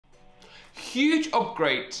huge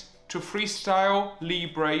upgrade to Freestyle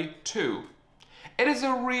Libre 2. It is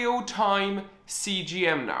a real-time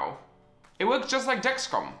CGM now. It works just like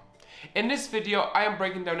Dexcom. In this video, I am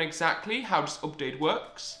breaking down exactly how this update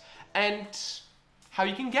works and how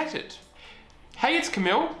you can get it. Hey, it's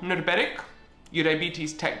Camille, I'm not diabetic, your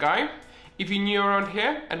diabetes tech guy. If you're new around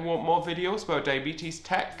here and want more videos about diabetes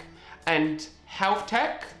tech and health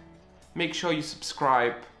tech, make sure you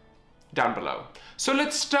subscribe down below. So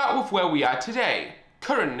let's start with where we are today.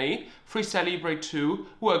 Currently, Freestyle Libre 2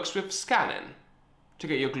 works with scanning. To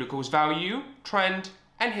get your glucose value, trend,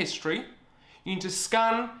 and history, you need to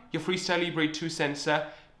scan your Freestyle Libre 2 sensor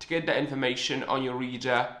to get that information on your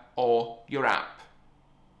reader or your app.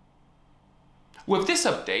 With this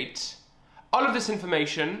update, all of this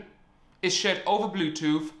information is shared over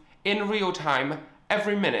Bluetooth in real time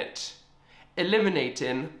every minute,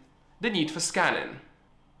 eliminating the need for scanning.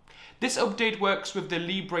 This update works with the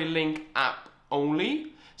LibreLink app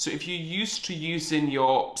only, so if you're used to using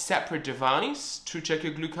your separate device to check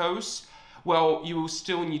your glucose, well, you will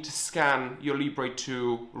still need to scan your Libre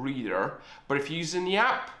 2 reader. But if you're using the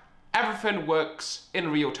app, everything works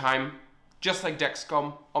in real time, just like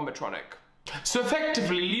Dexcom or Medtronic. So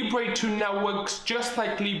effectively, Libre 2 now works just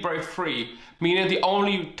like Libre 3, meaning the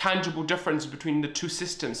only tangible difference between the two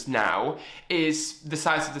systems now is the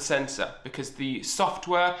size of the sensor, because the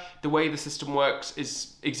software, the way the system works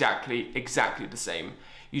is exactly the same.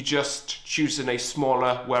 You're just choosing a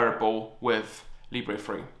smaller wearable with Libre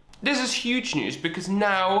 3. This is huge news because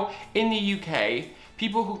now in the UK,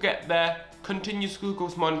 people who get their continuous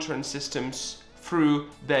glucose monitoring systems through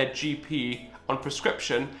their GP on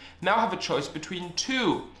prescription now have a choice between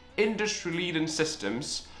two industry-leading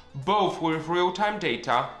systems, both with real-time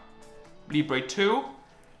data, Libre 2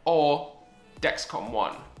 or Dexcom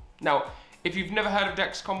 1. Now, if you've never heard of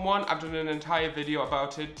Dexcom 1, I've done an entire video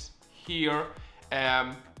about it here,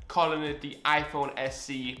 calling it the iPhone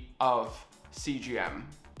SE of CGM.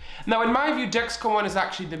 Now, in my view, Dexcom 1 is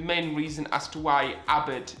actually the main reason as to why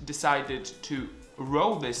Abbott decided to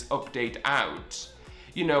roll this update out.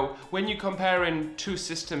 You know, when you're comparing two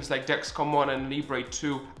systems like Dexcom 1 and Libre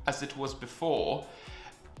 2 as it was before,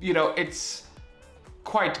 you know, it's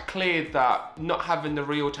quite clear that not having the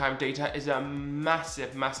real-time data is a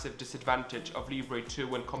massive disadvantage of Libre 2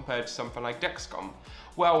 when compared to something like Dexcom.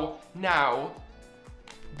 Well, now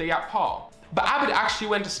they are at par. But Abbott actually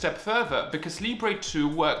went a step further because Libre 2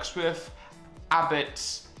 works with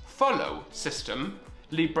Abbott's follow system,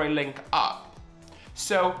 LibreLink up.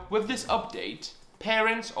 So with this update,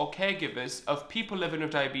 parents or caregivers of people living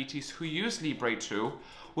with diabetes who use Libre 2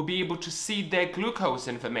 will be able to see their glucose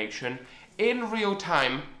information in real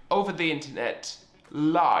time over the internet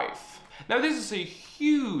live. Now this is a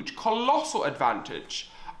huge, colossal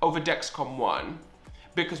advantage over Dexcom 1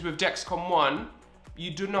 because with Dexcom 1,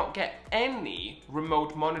 you do not get any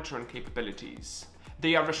remote monitoring capabilities.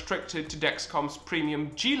 They are restricted to Dexcom's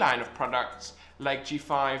premium G line of products like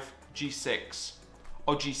G5, G6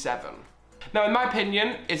 or G7. Now, in my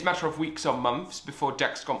opinion, it's a matter of weeks or months before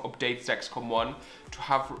Dexcom updates Dexcom 1 to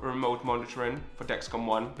have remote monitoring for Dexcom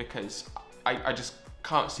 1 because I just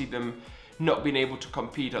can't see them not being able to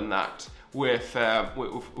compete on that with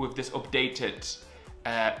this updated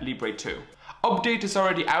Libre 2. Update is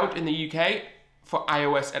already out in the UK for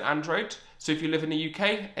iOS and Android. So if you live in the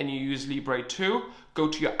UK and you use Libre 2, go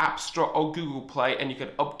to your App Store or Google Play and you can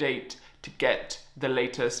update to get the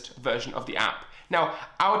latest version of the app. Now,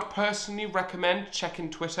 I would personally recommend checking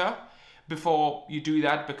Twitter before you do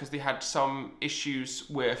that because they had some issues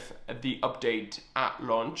with the update at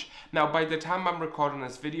launch. Now, by the time I'm recording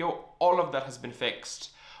this video, all of that has been fixed,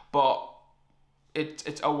 but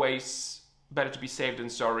it's always better to be safe than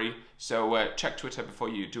sorry, so check Twitter before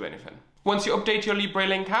you do anything. Once you update your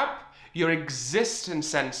LibreLink app, your existing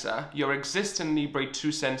sensor, your existing Libre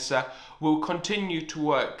 2 sensor will continue to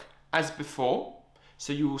work as before.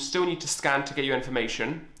 So you will still need to scan to get your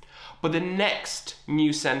information, but the next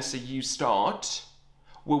new sensor you start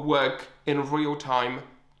will work in real time,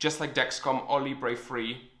 just like Dexcom or Libre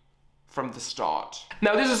 3 from the start.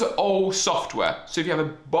 Now this is all software, so if you have a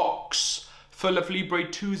box full of Libre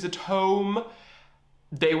 2s at home,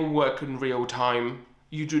 they will work in real time.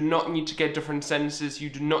 You do not need to get different sensors, you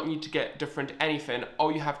do not need to get different anything.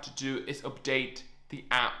 All you have to do is update the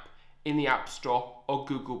app in the App Store or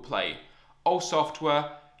Google Play. All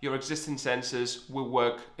software, your existing sensors will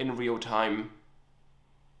work in real time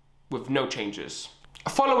with no changes.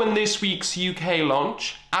 Following this week's UK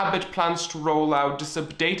launch, Abbott plans to roll out this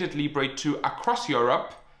updated Libre 2 across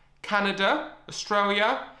Europe, Canada,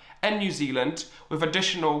 Australia, and New Zealand, with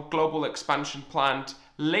additional global expansion planned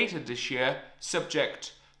later this year,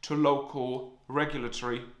 subject to local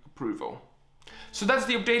regulatory approval. So that's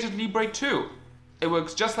the updated Libre 2. It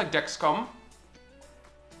works just like Dexcom,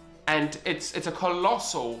 and it's a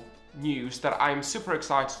colossal news that I'm super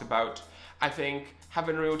excited about. I think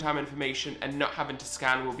having real-time information and not having to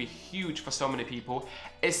scan will be huge for so many people,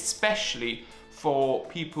 especially for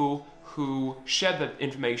people who share that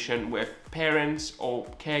information with parents or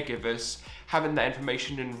caregivers. Having that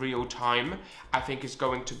information in real time, I think, is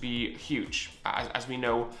going to be huge. As we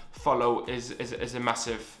know, follow is a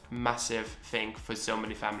massive thing for so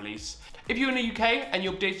many families. If you're in the UK and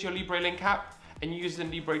you update your LibreLink app and you use the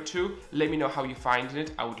Libre 2, let me know how you're finding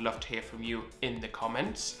it. I would love to hear from you in the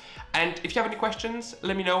comments. And if you have any questions,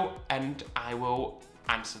 let me know and I will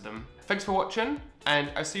answer them. Thanks for watching,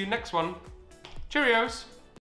 and I'll see you next one. Cheerios!